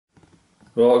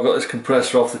Right, I've got this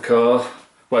compressor off the car.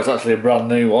 Well, it's actually a brand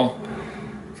new one,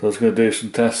 so I was going to do some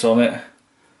tests on it.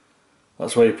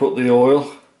 That's where you put the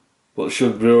oil, but it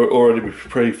should already be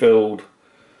pre-filled.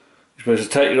 You're supposed to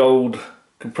take your old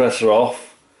compressor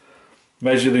off,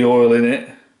 measure the oil in it,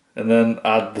 and then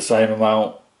add the same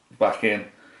amount back in.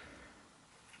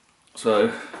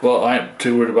 So, well, I ain't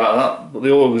too worried about that, but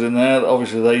the oil was in there.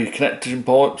 Obviously they're your connecting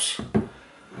pipes,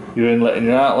 your inlet and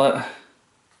your outlet,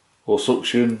 or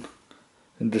suction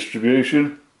and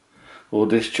distribution, or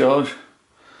discharge.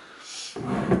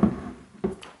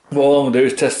 What I'm going to do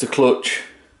is test the clutch.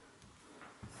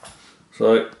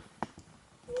 So,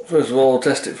 first of all, I'll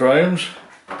test it for ohms.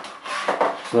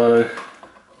 So,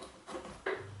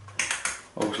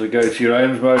 obviously go to your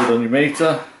ohms mode on your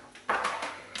meter.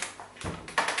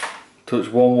 Touch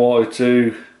one wire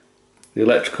to the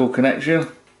electrical connection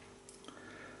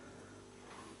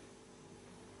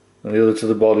and the other to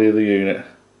the body of the unit.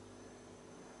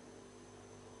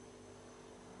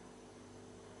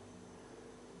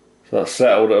 So that's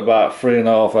settled at about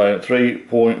 3.4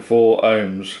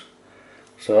 ohms.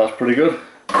 So that's pretty good.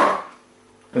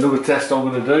 Another test I'm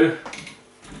going to do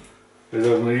is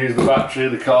I'm going to use the battery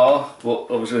of the car, but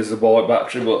obviously it's a bike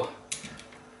battery, but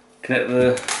connect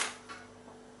the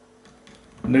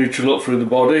neutral up through the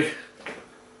body,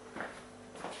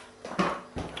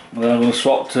 and then I'm going to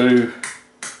swap to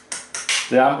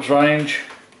the amps range,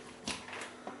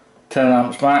 10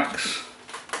 amps max,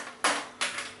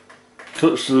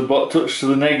 touch to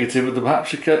the negative of the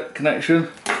battery connection,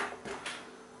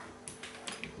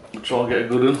 try and get a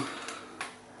good one,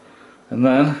 and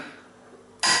then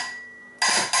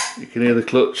you can hear the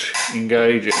clutch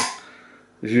engaging.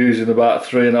 It's using about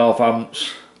 3.5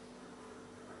 amps.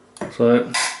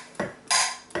 So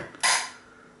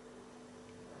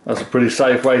that's a pretty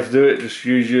safe way to do it. Just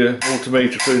use your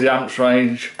multimeter through the amps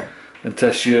range and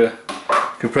test your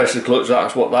compressor clutch.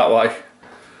 That's what that way.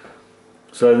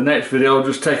 So the next video I'll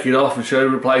just take it off and show you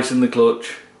replacing the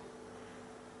clutch.